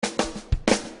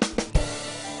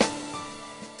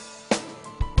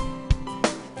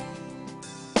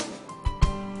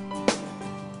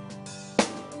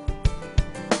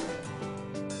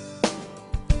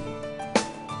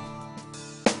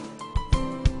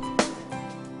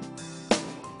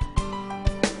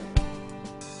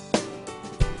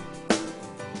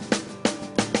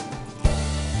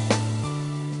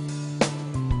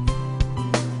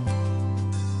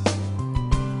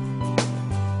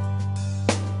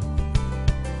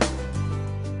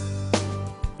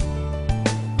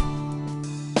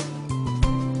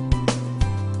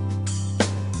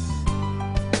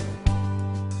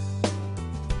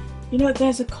You know,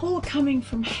 there's a call coming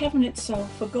from heaven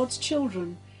itself for God's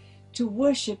children to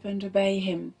worship and obey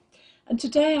him. And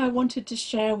today I wanted to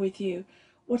share with you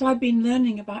what I've been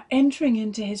learning about entering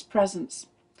into his presence.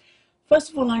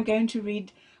 First of all, I'm going to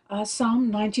read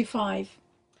Psalm 95.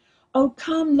 Oh,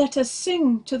 come, let us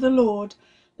sing to the Lord.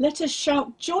 Let us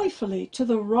shout joyfully to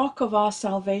the rock of our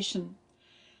salvation.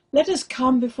 Let us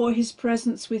come before his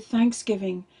presence with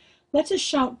thanksgiving. Let us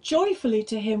shout joyfully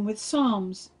to him with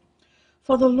psalms.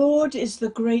 For the Lord is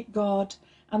the great God,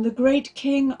 and the great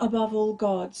King above all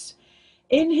gods.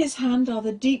 In his hand are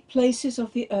the deep places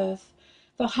of the earth.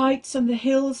 The heights and the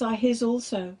hills are his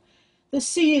also. The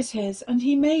sea is his, and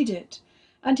he made it,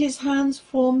 and his hands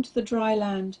formed the dry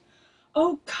land.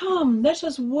 Oh, come, let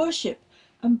us worship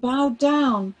and bow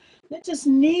down. Let us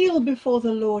kneel before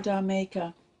the Lord our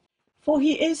Maker. For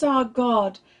he is our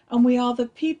God, and we are the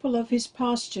people of his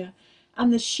pasture,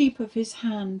 and the sheep of his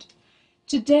hand.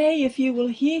 Today, if you will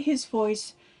hear his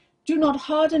voice, do not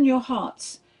harden your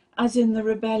hearts, as in the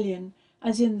rebellion,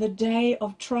 as in the day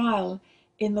of trial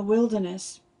in the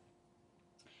wilderness.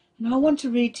 And I want to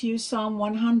read to you Psalm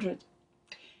 100.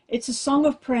 It's a song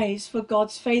of praise for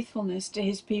God's faithfulness to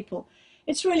his people.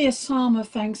 It's really a psalm of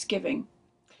thanksgiving.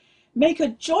 Make a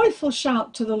joyful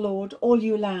shout to the Lord, all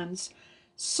you lands.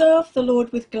 Serve the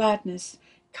Lord with gladness.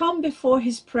 Come before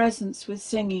his presence with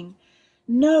singing.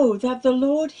 Know that the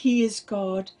Lord, he is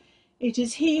God. It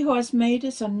is he who has made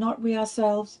us and not we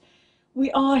ourselves.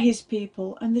 We are his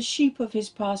people and the sheep of his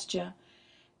pasture.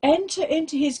 Enter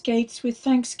into his gates with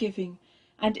thanksgiving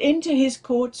and into his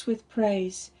courts with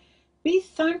praise. Be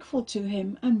thankful to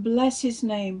him and bless his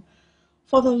name.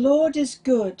 For the Lord is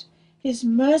good. His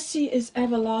mercy is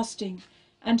everlasting,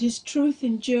 and his truth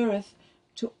endureth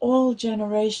to all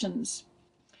generations.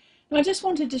 And I just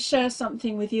wanted to share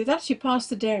something with you that actually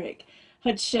Pastor Derek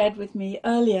had shared with me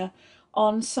earlier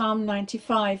on Psalm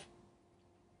 95.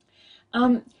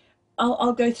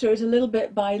 I'll go through it a little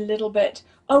bit by little bit.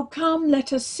 Oh, come,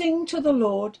 let us sing to the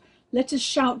Lord. Let us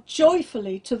shout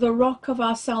joyfully to the rock of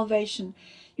our salvation.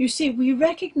 You see, we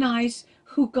recognize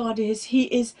who God is. He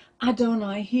is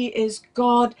Adonai. He is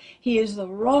God. He is the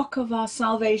rock of our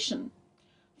salvation.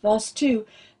 Verse 2,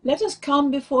 let us come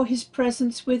before his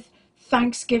presence with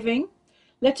thanksgiving.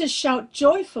 Let us shout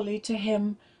joyfully to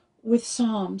him with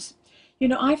psalms. You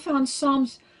know, I found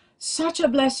psalms such a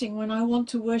blessing when I want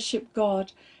to worship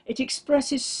God. It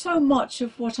expresses so much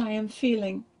of what I am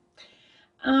feeling.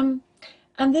 And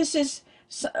this is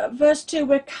verse 2,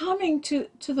 we're coming to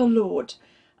the Lord.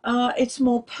 It's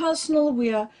more personal.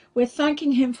 We're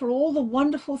thanking him for all the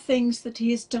wonderful things that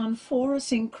he has done for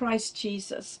us in Christ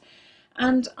Jesus.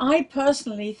 And I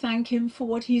personally thank him for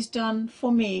what he's done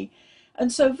for me.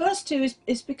 And so verse 2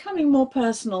 is becoming more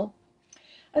personal.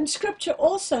 And scripture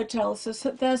also tells us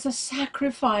that there's a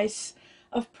sacrifice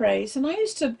of praise. And I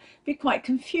used to be quite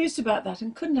confused about that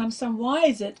and couldn't understand, why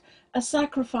is it a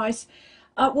sacrifice?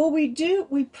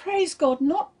 We praise God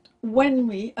not when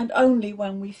we and only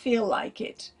when we feel like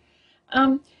it.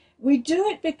 We do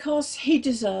it because he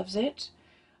deserves it.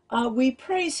 We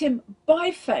praise him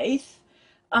by faith,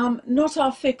 not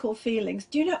our fickle feelings.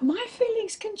 Do you know, my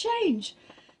feelings can change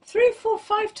 3, 4,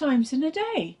 5 times in a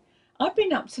day. I've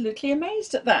been absolutely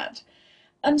amazed at that.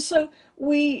 And so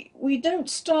we don't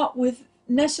start with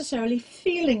necessarily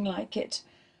feeling like it,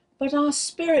 but our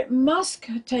spirit must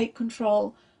take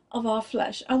control of our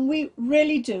flesh. And we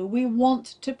really do. We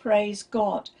want to praise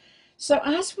God. So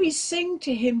as we sing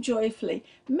to him joyfully,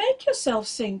 make yourself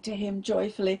sing to him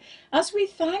joyfully, as we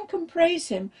thank and praise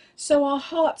him, so our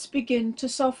hearts begin to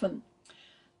soften.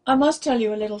 I must tell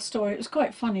you a little story. It was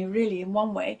quite funny, really, in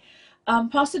one way.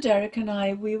 Pastor Derek and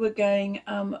I, we were going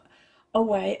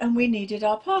away and we needed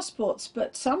our passports,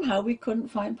 but somehow we couldn't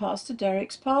find Pastor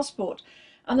Derek's passport.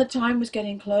 And the time was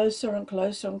getting closer and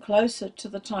closer and closer to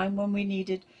the time when we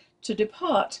needed to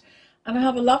depart. And I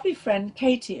have a lovely friend,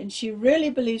 Katie, and she really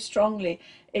believes strongly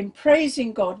in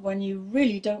praising God when you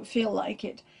really don't feel like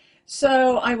it.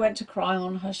 So I went to cry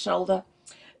on her shoulder.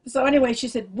 So anyway, she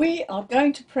said, we are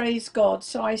going to praise God.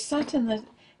 So I sat in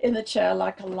the chair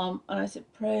like a lump and I said,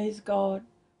 praise God,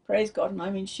 praise God. And I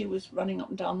mean, she was running up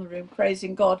and down the room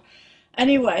praising God.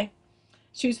 Anyway,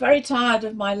 she was very tired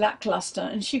of my lackluster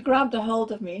and she grabbed a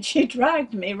hold of me and she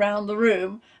dragged me around the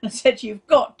room and said, you've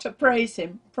got to praise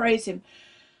him, praise him.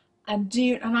 And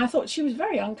I thought she was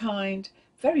very unkind,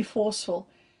 very forceful.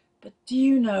 But do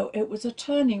you know, it was a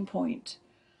turning point.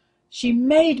 She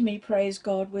made me praise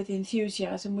God with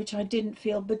enthusiasm, which I didn't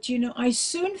feel. But you know, I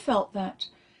soon felt that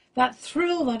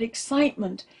thrill, that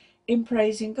excitement in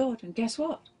praising God. And guess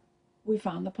what? We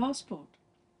found the passport.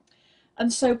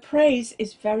 And so praise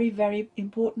is very, very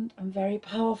important and very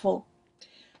powerful.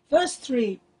 Verse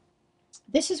 3,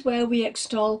 this is where we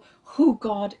extol who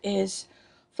God is.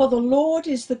 For the Lord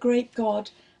is the great God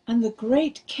and the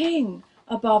great King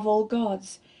above all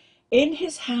gods. In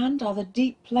his hand are the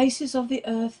deep places of the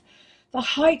earth. The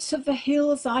heights of the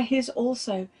hills are his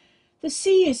also. The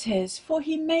sea is his, for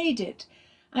he made it,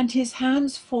 and his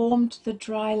hands formed the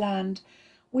dry land.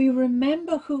 We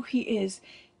remember who he is.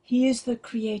 He is the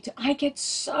creator. I get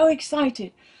so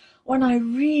excited when I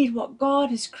read what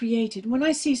God has created, when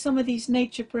I see some of these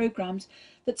nature programs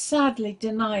that sadly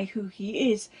deny who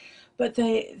he is, but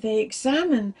they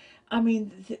examine, I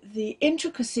mean, the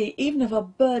intricacy even of a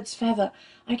bird's feather.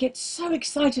 I get so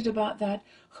excited about that.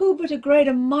 Who but a great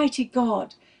and mighty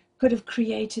God could have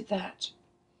created that?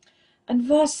 And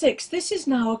verse 6, this is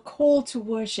now a call to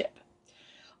worship.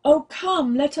 Oh,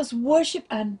 come, let us worship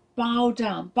and bow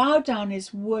down. Bow down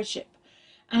is worship.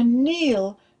 And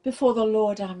kneel before the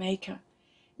Lord our Maker.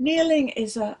 Kneeling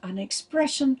is an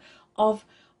expression of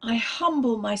I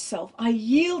humble myself. I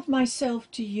yield myself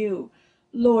to you,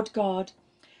 Lord God.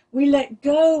 We let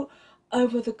go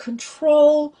over the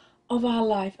control of our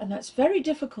life, and that's very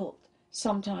difficult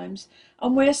sometimes.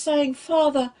 And we're saying,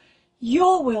 Father,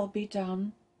 your will be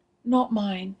done, not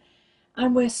mine.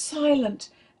 And we're silent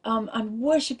and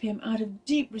worship him out of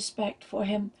deep respect for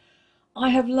him. I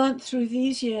have learnt through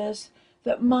these years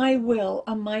that my will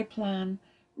and my plan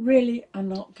really are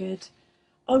not good.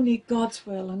 Only God's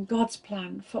will and God's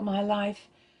plan for my life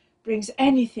brings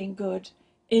anything good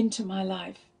into my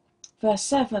life. Verse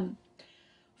 7,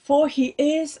 for he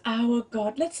is our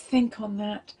God. Let's think on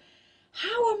that.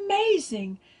 How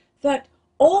amazing that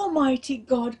Almighty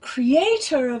God,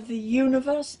 creator of the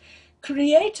universe,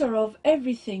 creator of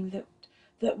everything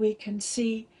that we can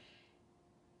see,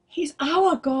 he's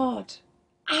our God,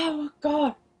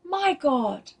 my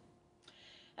God.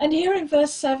 And here in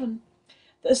verse 7,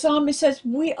 the psalmist says,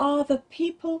 we are the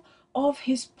people of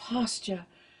his pasture.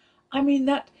 I mean,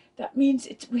 that means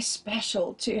we're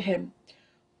special to him.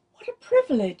 What a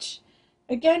privilege.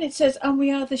 Again, it says, and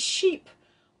we are the sheep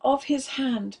of his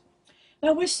hand.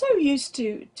 Now, we're so used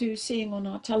to seeing on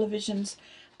our televisions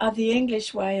the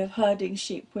English way of herding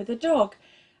sheep with a dog.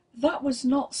 That was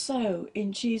not so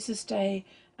in Jesus' day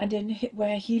and in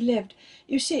where he lived.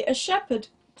 You see, a shepherd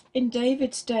in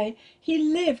David's day, he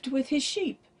lived with his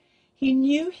sheep. He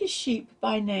knew his sheep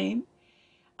by name,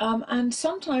 and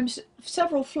sometimes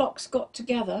several flocks got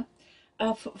together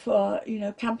for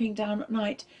camping down at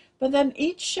night. But then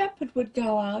each shepherd would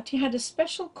go out. He had a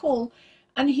special call,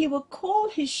 and he would call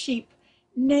his sheep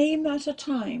name at a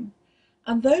time.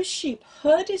 And those sheep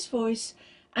heard his voice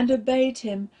and obeyed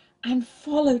him and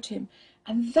followed him.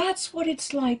 And that's what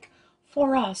it's like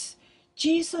for us.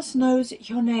 Jesus knows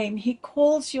your name. He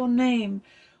calls your name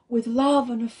with love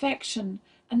and affection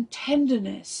and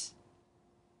tenderness.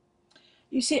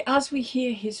 You see, as we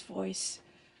hear his voice,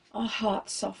 our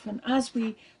hearts soften. As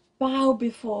we bow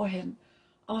before him,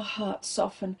 our hearts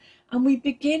soften. And we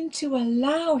begin to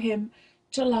allow him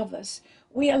to love us.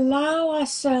 We allow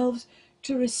ourselves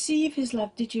to receive his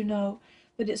love. Did you know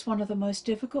that it's one of the most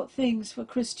difficult things for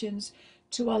Christians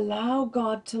to allow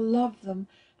God to love them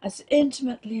as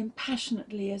intimately and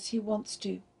passionately as he wants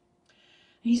to?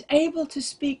 He's able to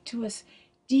speak to us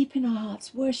deep in our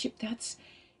hearts. Worship, that's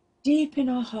deep in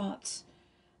our hearts.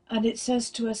 And it says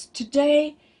to us,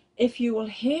 today, if you will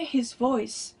hear his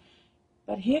voice,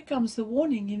 but here comes the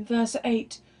warning in verse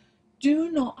 8,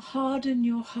 do not harden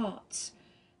your hearts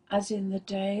as in the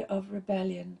day of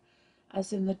rebellion,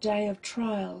 as in the day of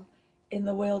trial in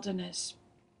the wilderness.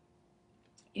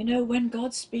 You know, when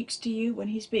God speaks to you, when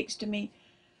he speaks to me,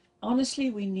 honestly,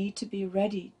 we need to be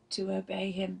ready to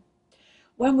obey him.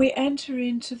 When we enter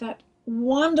into that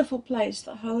wonderful place,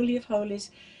 the Holy of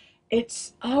Holies,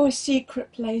 it's our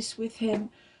secret place with him,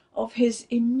 of his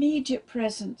immediate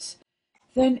presence,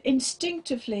 then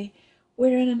instinctively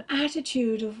we're in an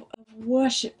attitude of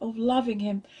worship, of loving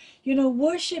him. You know,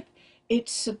 worship,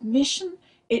 it's submission,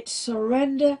 it's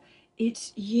surrender,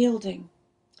 it's yielding.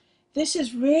 This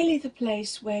is really the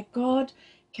place where God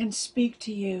can speak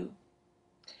to you.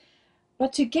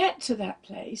 But to get to that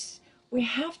place, we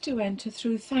have to enter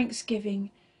through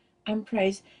thanksgiving and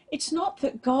praise. It's not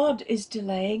that God is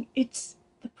delaying,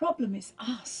 the problem is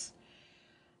us.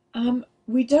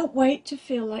 We don't wait to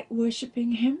feel like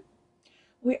worshipping him.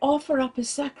 We offer up a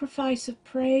sacrifice of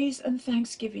praise and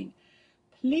thanksgiving.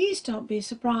 Please don't be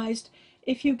surprised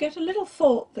if you get a little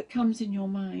thought that comes in your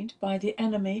mind by the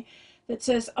enemy that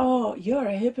says, oh, you're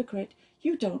a hypocrite.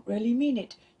 You don't really mean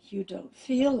it. You don't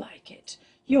feel like it.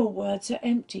 Your words are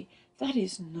empty. That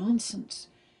is nonsense.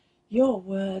 Your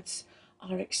words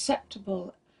are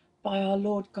acceptable by our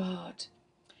Lord God.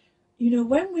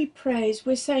 when we praise,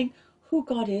 we're saying who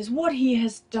God is, what he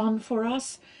has done for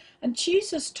us. And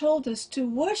Jesus told us to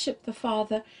worship the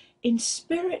Father in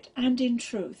spirit and in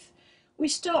truth. We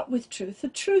start with truth. The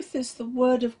truth is the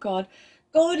word of God.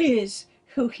 God is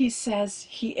who he says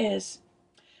he is.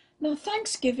 Now,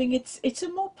 thanksgiving, it's a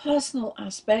more personal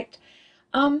aspect.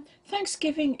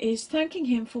 Thanksgiving is thanking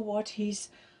him for what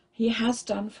he has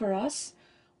done for us.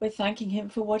 We're thanking him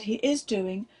for what he is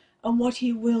doing and what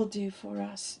he will do for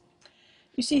us.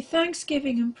 You see,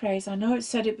 thanksgiving and praise, I know I've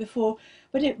said it before,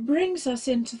 but it brings us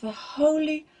into the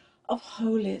Holy of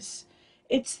Holies.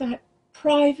 It's that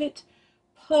private,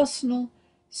 personal,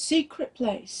 secret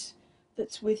place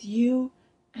that's with you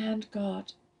and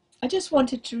God. I just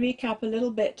wanted to recap a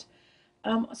little bit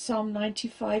Psalm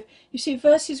 95. You see,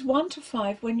 verses 1 to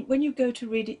 5, when you go to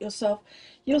read it yourself,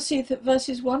 you'll see that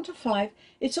verses 1 to 5,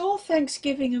 it's all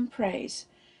thanksgiving and praise.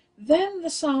 Then the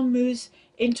psalm moves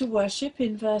into worship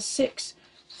in verse 6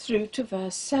 through to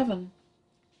verse 7.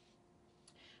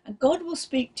 And God will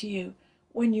speak to you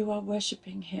when you are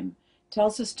worshipping him.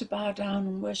 Tells us to bow down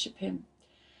and worship him.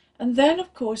 And then,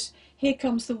 of course, here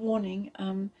comes the warning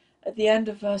at the end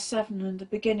of verse 7 and the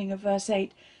beginning of verse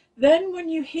 8. Then when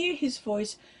you hear his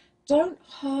voice, don't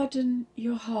harden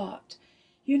your heart.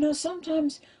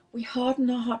 Sometimes we harden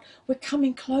our heart. We're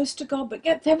coming close to God, but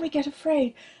then we get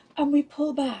afraid and we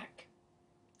pull back.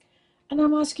 And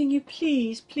I'm asking you,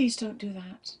 please don't do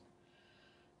that.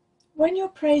 When you're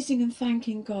praising and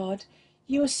thanking God,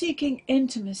 you are seeking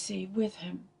intimacy with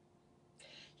him.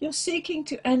 You're seeking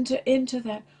to enter into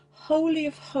that holy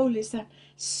of holies, that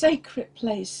sacred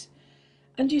place.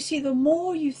 And you see, the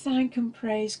more you thank and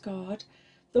praise God,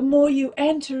 the more you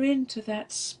enter into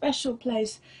that special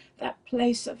place, that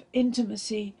place of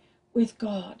intimacy with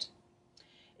God.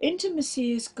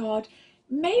 Intimacy is God.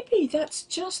 Maybe that's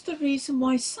just the reason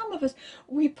why some of us,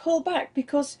 we pull back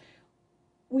because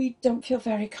we don't feel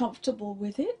very comfortable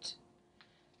with it.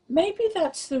 Maybe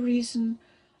that's the reason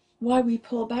why we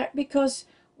pull back, because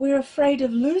we're afraid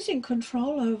of losing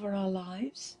control over our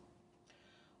lives.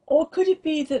 Or could it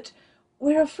be that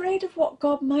we're afraid of what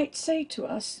God might say to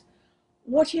us,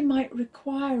 what he might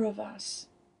require of us?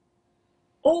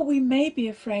 Or we may be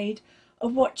afraid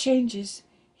of what changes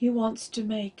he wants to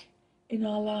make in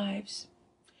our lives.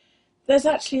 There's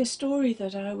actually a story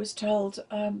that I was told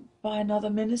by another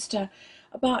minister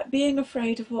about being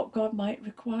afraid of what God might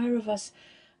require of us.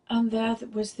 And there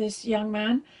was this young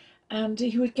man, and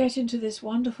he would get into this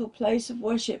wonderful place of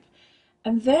worship.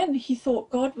 And then he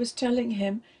thought God was telling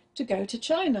him to go to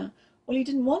China. Well, he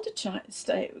didn't want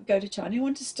to go to China. He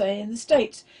wanted to stay in the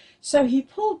States. So he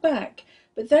pulled back,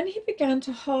 but then he began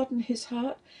to harden his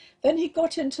heart. Then he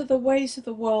got into the ways of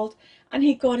the world, and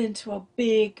he got into a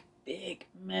big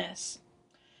mess.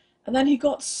 And then he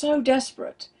got so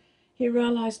desperate, he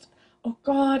realized, oh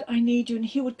God, I need you. And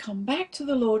he would come back to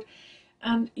the Lord,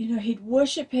 and he'd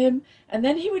worship him, and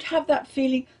then he would have that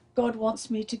feeling, God wants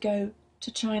me to go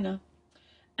to China.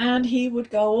 And he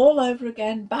would go all over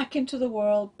again, back into the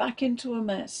world, back into a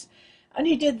mess. And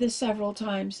he did this several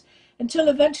times until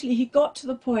eventually he got to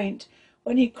the point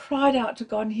when he cried out to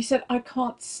God and he said, I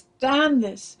can't stand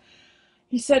this.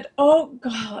 He said, oh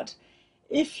God,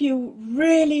 if you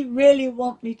really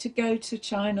want me to go to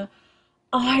China,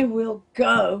 I will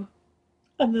go.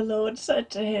 And the Lord said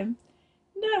to him,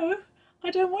 no, I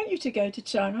don't want you to go to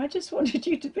China. I just wanted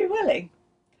you to be willing.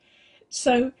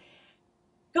 So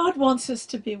God wants us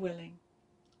to be willing.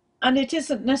 And it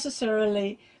isn't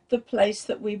necessarily the place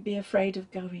that we'd be afraid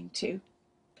of going to.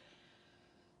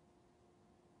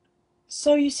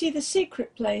 So you see, the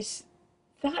secret place,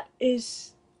 that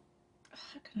is,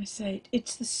 how can I say it?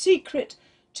 It's the secret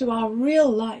to our real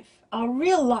life. Our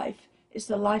real life is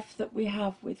the life that we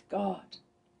have with God.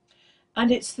 And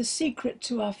it's the secret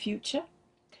to our future.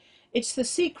 It's the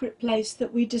secret place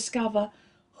that we discover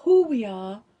who we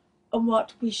are and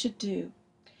what we should do.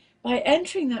 By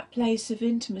entering that place of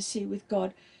intimacy with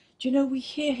God, we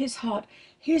hear his heart.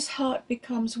 His heart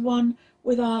becomes one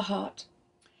with our heart.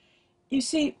 You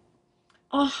see,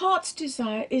 our heart's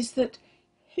desire is that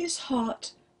his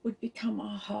heart would become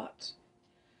our heart.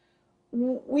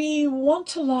 We want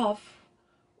to love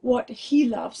what he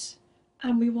loves,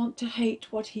 and we want to hate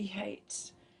what he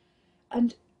hates.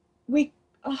 And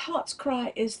our heart's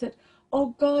cry is that,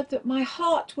 oh God, that my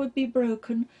heart would be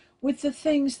broken with the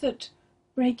things that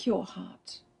break your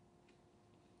heart.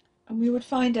 And we would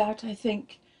find out, I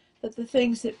think, that the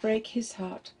things that break his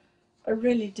heart are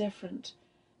really different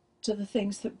to the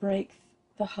things that break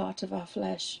the heart of our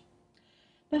flesh.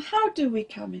 Now, how do we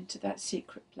come into that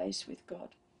secret place with God?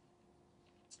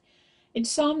 In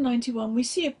Psalm 91, we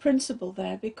see a principle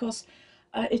there, because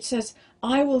it says,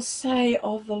 I will say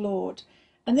of the Lord.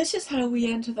 And this is how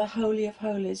we enter the Holy of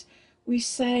Holies. We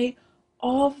say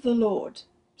of the Lord.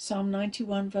 Psalm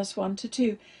 91 verse 1 to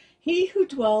 2. He who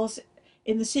dwells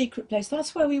in the secret place,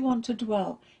 that's where we want to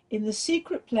dwell, in the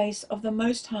secret place of the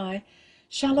Most High,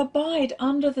 shall abide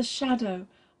under the shadow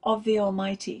of the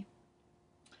Almighty.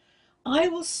 I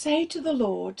will say to the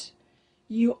Lord,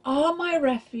 you are my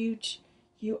refuge,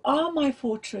 you are my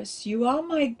fortress, you are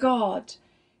my God,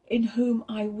 in whom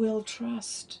I will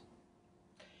trust.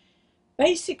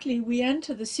 Basically, we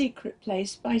enter the secret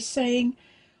place by saying,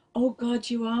 oh God,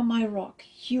 you are my rock,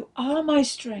 you are my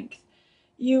strength,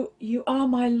 you are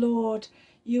my Lord,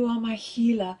 you are my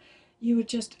healer, you are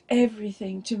just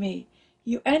everything to me.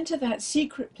 You enter that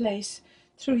secret place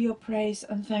through your praise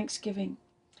and thanksgiving.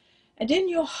 And in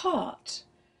your heart,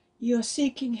 you are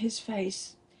seeking his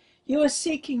face. You are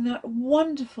seeking that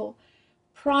wonderful,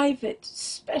 private,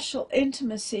 special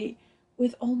intimacy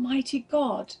with Almighty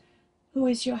God, who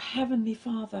is your Heavenly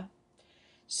Father.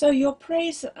 So your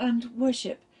praise and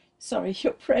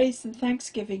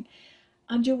thanksgiving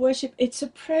and your worship, it's a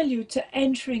prelude to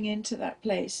entering into that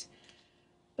place.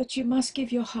 But you must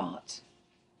give your heart.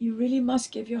 You really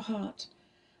must give your heart.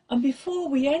 And before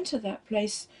we enter that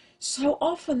place, so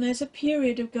often there's a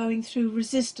period of going through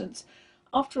resistance.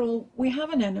 After all, we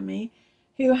have an enemy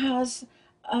who has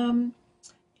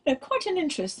quite an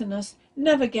interest in us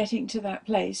never getting to that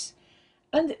place.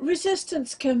 And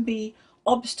resistance can be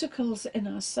obstacles in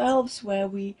ourselves where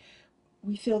we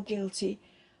feel guilty.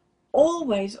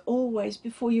 Always, always,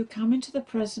 before you come into the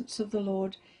presence of the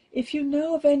Lord, if you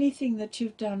know of anything that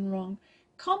you've done wrong,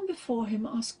 come before him,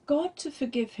 ask God to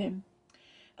forgive him,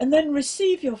 and then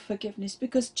receive your forgiveness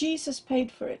because Jesus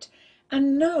paid for it.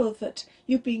 And know that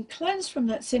you've been cleansed from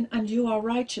that sin and you are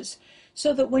righteous,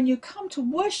 so that when you come to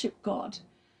worship God,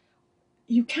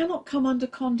 you cannot come under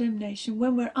condemnation.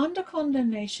 When we're under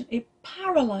condemnation, it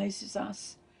paralyzes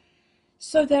us.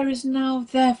 So there is now,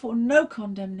 therefore, no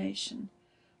condemnation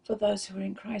for those who are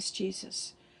in Christ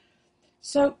Jesus.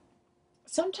 So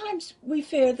sometimes we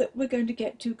fear that we're going to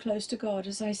get too close to God,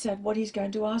 as I said, what he's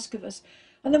going to ask of us.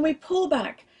 And then we pull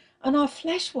back, and our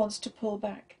flesh wants to pull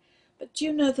back. But do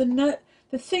you know, the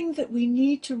thing that we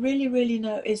need to really, really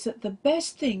know is that the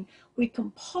best thing we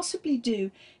can possibly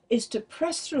do is to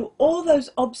press through all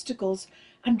those obstacles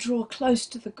and draw close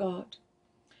to the God.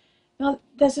 Now,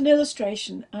 there's an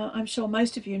illustration. I'm sure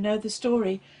most of you know the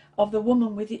story of the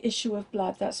woman with the issue of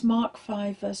blood. That's Mark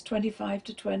 5, verse 25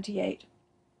 to 28.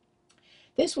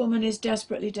 This woman is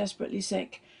desperately, desperately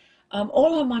sick.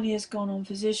 All her money has gone on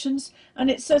physicians,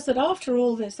 and it says that after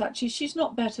all this, actually, she's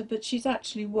not better, but she's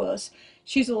actually worse.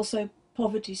 She's also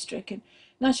poverty-stricken.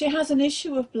 Now, she has an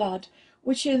issue of blood,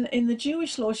 which in the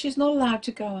Jewish law, she's not allowed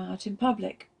to go out in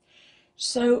public.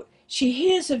 So she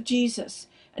hears of Jesus,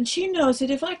 and she knows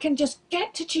that if I can just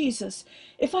get to Jesus,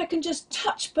 if I can just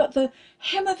touch but the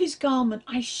hem of his garment,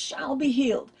 I shall be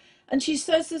healed. And she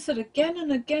says this again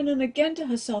and again and again to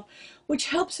herself, which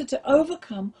helps her to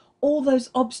overcome all those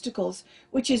obstacles,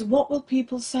 which is, what will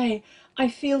people say? I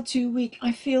feel too weak,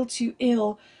 I feel too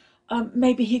ill,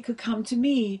 maybe he could come to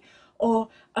me, or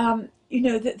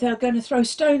that they're going to throw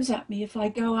stones at me if I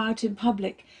go out in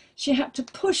public. She had to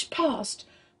push past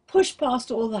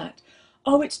all that.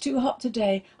 Oh, it's too hot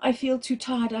today, I feel too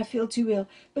tired, I feel too ill.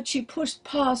 But she pushed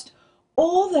past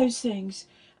all those things,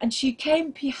 and she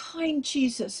came behind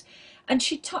Jesus, and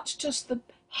she touched just the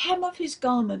hem of his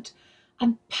garment,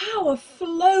 and power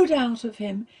flowed out of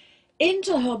him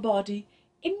into her body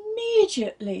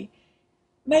immediately,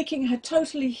 making her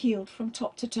totally healed from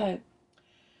top to toe.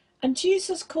 And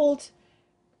Jesus called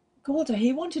her.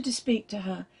 He wanted to speak to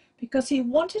her because he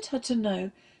wanted her to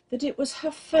know that it was her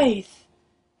faith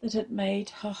that had made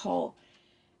her whole.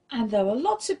 And there were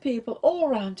lots of people all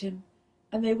around him,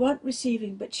 and they weren't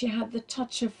receiving, but she had the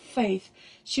touch of faith.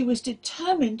 She was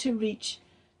determined to reach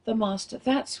the Master.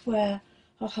 That's where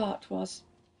her heart was.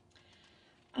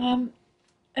 And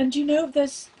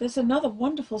there's another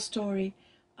wonderful story.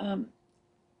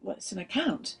 It's an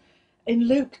account in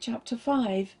Luke chapter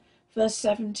 5, verse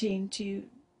 17 to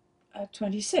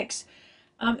 26.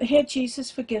 Here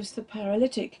Jesus forgives the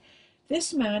paralytic.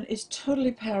 This man is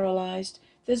totally paralyzed.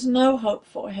 There's no hope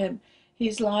for him.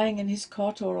 He's lying in his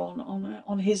cot or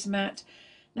on his mat.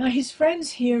 Now his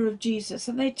friends hear of Jesus,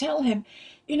 and they tell him,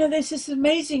 there's this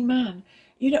amazing man.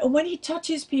 When he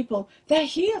touches people, they're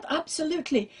healed,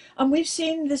 absolutely. And we've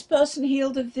seen this person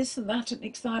healed of this and that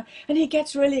and he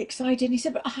gets really excited. He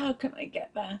said, but how can I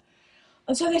get there?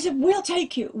 And so they said, we'll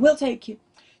take you.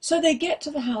 So they get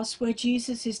to the house where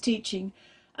Jesus is teaching,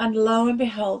 and lo and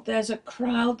behold, there's a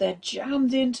crowd. They're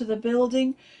jammed into the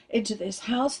building, into this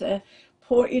house. They're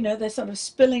they're sort of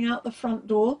spilling out the front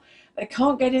door. They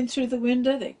can't get in through the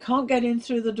window. They can't get in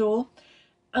through the door.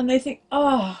 And they think,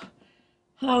 oh,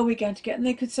 how are we going to get? And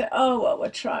they could say, oh, well, we'll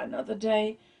try another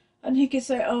day. And he could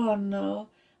say, oh, no.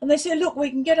 And they say, look, we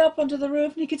can get up onto the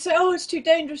roof. And he could say, oh, it's too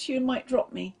dangerous. You might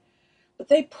drop me. But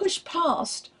they push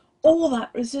past all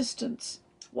that resistance.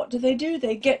 What do?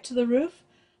 They get to the roof.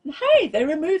 And hey, they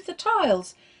remove the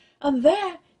tiles. And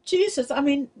there, Jesus,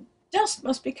 dust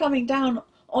must be coming down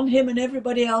on him and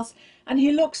everybody else. And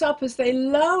he looks up as they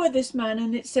lower this man.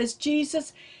 And it says,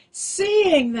 Jesus,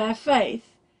 seeing their faith,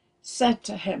 said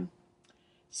to him,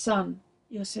 son,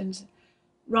 your sins,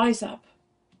 rise up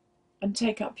and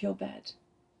take up your bed.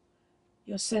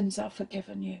 Your sins are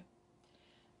forgiven you.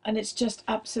 And it's just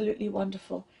absolutely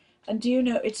wonderful. And do you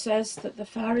know, it says that the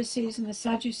Pharisees and the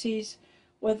Sadducees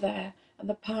were there, and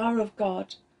the power of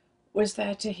God was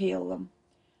there to heal them.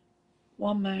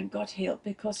 One man got healed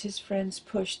because his friends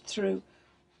pushed through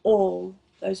all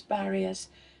those barriers.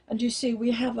 And you see,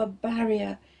 we have a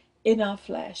barrier in our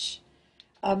flesh.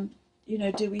 Do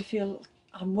we feel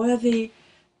unworthy?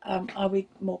 Are we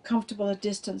more comfortable at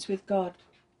distance with God?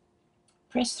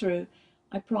 Press through.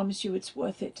 I promise you it's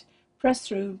worth it. Press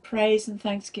through praise and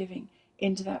thanksgiving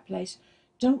into that place.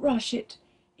 Don't rush it.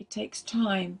 It takes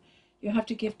time. You have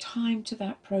to give time to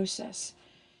that process.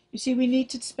 You see, we need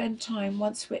to spend time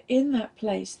once we're in that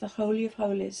place, the Holy of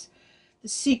Holies, the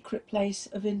secret place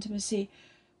of intimacy.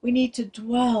 We need to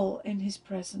dwell in his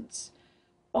presence,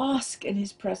 bask in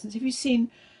his presence.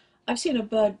 I've seen a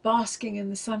bird basking in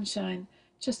the sunshine.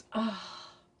 Just,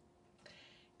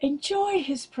 enjoy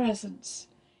his presence.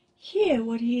 Hear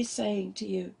what he is saying to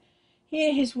you.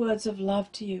 Hear his words of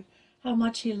love to you, how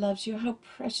much he loves you, how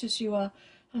precious you are,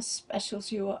 how special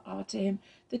you are to him,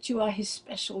 that you are his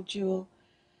special jewel.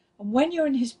 And when you're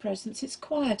in his presence, it's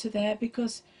quieter there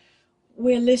because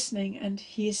we're listening and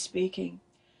he is speaking.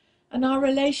 And our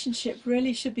relationship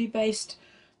really should be based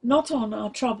not on our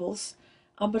troubles,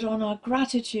 but on our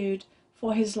gratitude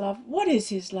for his love. What is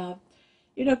his love?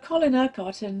 Colin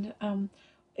Urquhart in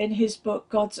his book,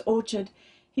 God's Orchard,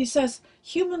 he says,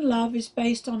 human love is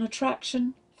based on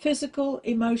attraction, physical,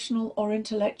 emotional, or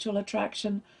intellectual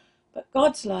attraction, but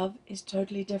God's love is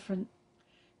totally different.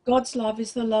 God's love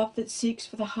is the love that seeks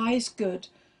for the highest good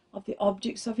of the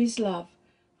objects of his love,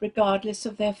 regardless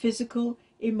of their physical,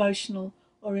 emotional,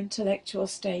 or intellectual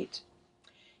state.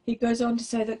 He goes on to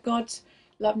say that God's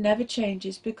love never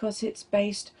changes because it's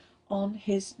based on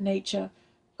his nature.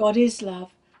 God is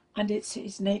love, and it's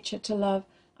his nature to love,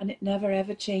 and it never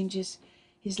ever changes.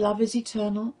 His love is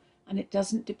eternal, and it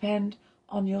doesn't depend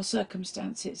on your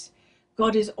circumstances.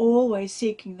 God is always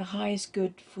seeking the highest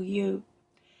good for you.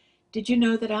 Did you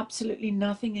know that absolutely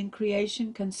nothing in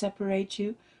creation can separate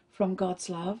you from God's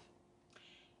love?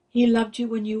 He loved you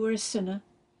when you were a sinner,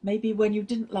 maybe when you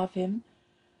didn't love him,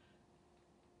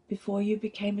 before you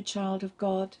became a child of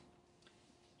God.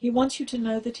 He wants you to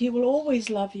know that he will always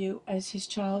love you as his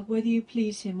child, whether you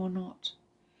please him or not.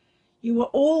 You are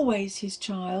always his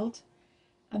child,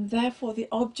 and therefore the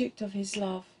object of his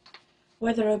love,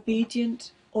 whether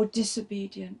obedient or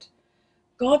disobedient.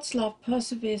 God's love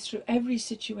perseveres through every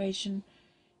situation.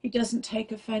 He doesn't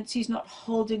take offense. He's not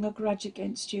holding a grudge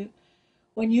against you.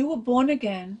 When you were born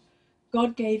again,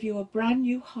 God gave you a brand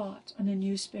new heart and a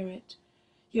new spirit.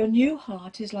 Your new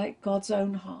heart is like God's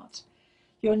own heart.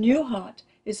 Your new heart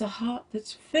is a heart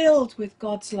that's filled with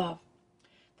God's love.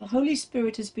 The Holy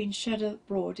Spirit has been shed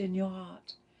abroad in your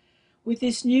heart. With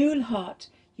this new heart,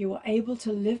 you are able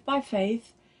to live by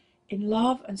faith in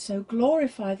love and so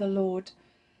glorify the Lord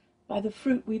by the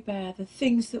fruit we bear, the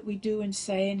things that we do and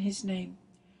say in his name.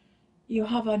 You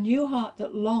have a new heart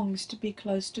that longs to be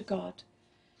close to God.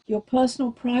 Your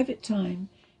personal private time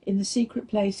in the secret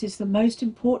place is the most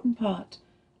important part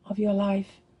of your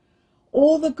life.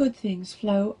 All the good things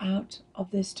flow out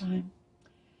of this time.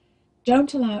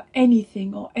 Don't allow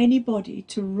anything or anybody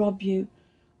to rob you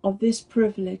of this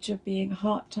privilege of being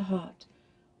heart to heart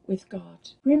with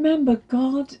God. Remember,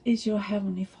 God is your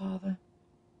Heavenly Father.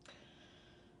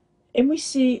 And we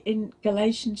see in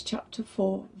Galatians chapter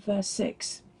 4, verse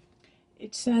 6,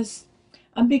 it says,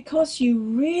 and because you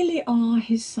really are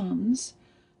his sons,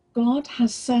 God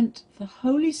has sent the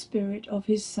Holy Spirit of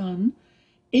his Son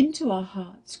into our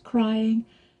hearts, crying,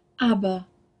 Abba,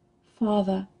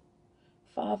 Father,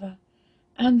 Father.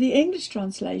 And the English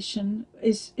translation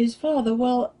is Father.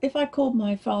 Well, if I called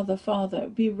my father Father, it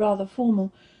would be rather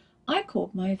formal. I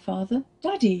called my father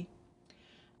Daddy.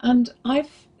 And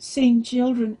I've seen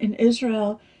children in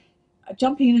Israel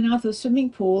jumping in and out of the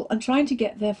swimming pool and trying to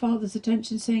get their father's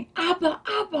attention, saying, Abba,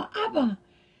 Abba, Abba,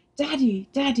 Daddy,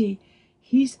 Daddy.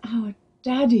 He's our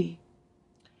Daddy.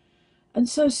 And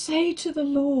so say to the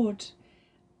Lord,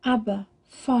 Abba,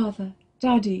 Father,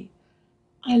 Daddy,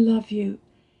 I love you.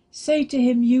 Say to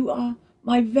him, you are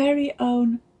my very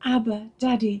own Abba,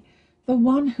 Daddy, the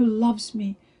one who loves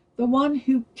me, the one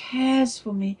who cares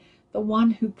for me, the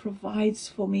one who provides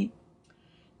for me.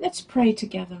 Let's pray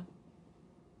together.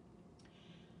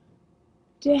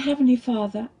 Dear Heavenly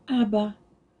Father, Abba,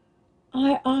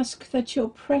 I ask that your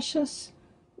precious,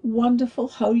 wonderful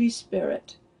Holy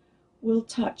Spirit will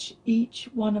touch each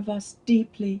one of us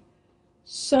deeply,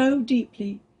 so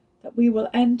deeply that we will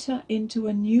enter into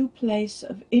a new place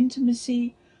of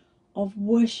intimacy, of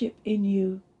worship in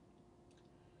you.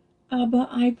 Abba,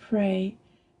 I pray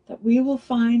that we will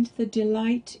find the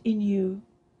delight in you,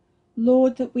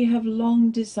 Lord, that we have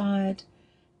long desired,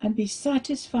 and be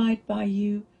satisfied by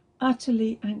you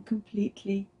utterly and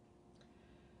completely.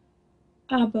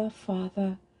 Abba,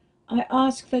 Father, I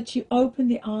ask that you open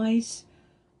the eyes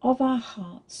of our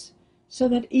hearts so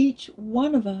that each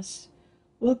one of us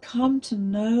will come to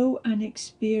know and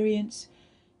experience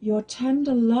your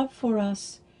tender love for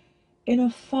us in a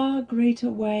far greater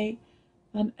way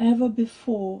than ever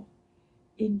before.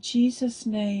 In Jesus'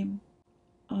 name,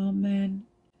 Amen.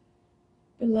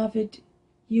 Beloved,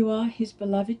 you are his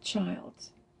beloved child,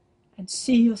 and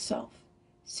see yourself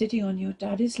sitting on your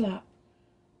daddy's lap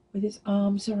with his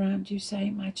arms around you,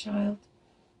 saying, my child,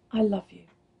 I love you.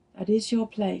 That is your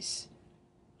place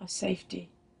of safety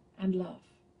and love.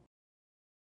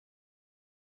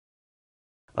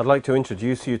 I'd like to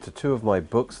introduce you to two of my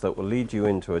books that will lead you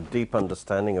into a deep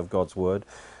understanding of God's Word.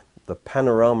 The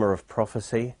Panorama of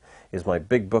Prophecy is my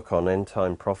big book on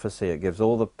end-time prophecy. It gives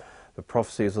all the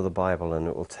prophecies of the Bible, and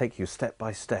it will take you step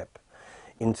by step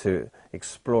into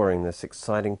exploring this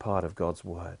exciting part of God's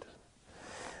Word.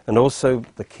 And also,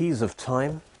 The Keys of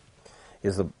Time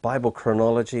is the Bible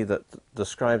chronology that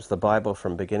describes the Bible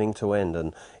from beginning to end,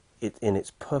 and it in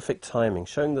its perfect timing,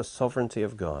 showing the sovereignty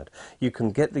of God. You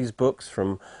can get these books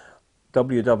from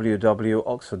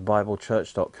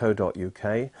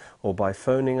www.oxfordbiblechurch.co.uk or by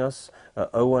phoning us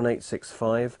at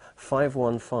 01865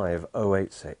 515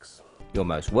 086. You're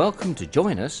most welcome to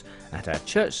join us at our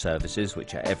church services,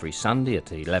 which are every Sunday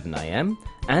at 11 a.m.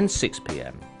 and 6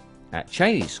 p.m. at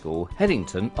Cheney School,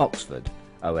 Headington, Oxford,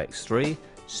 OX3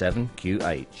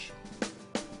 7QH.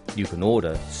 You can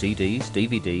order CDs,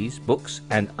 DVDs, books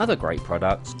and other great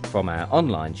products from our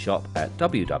online shop at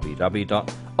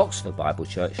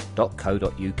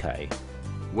www.oxfordbiblechurch.co.uk,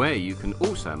 where you can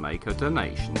also make a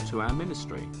donation to our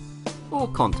ministry, or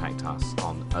contact us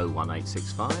on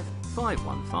 01865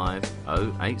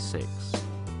 515 086.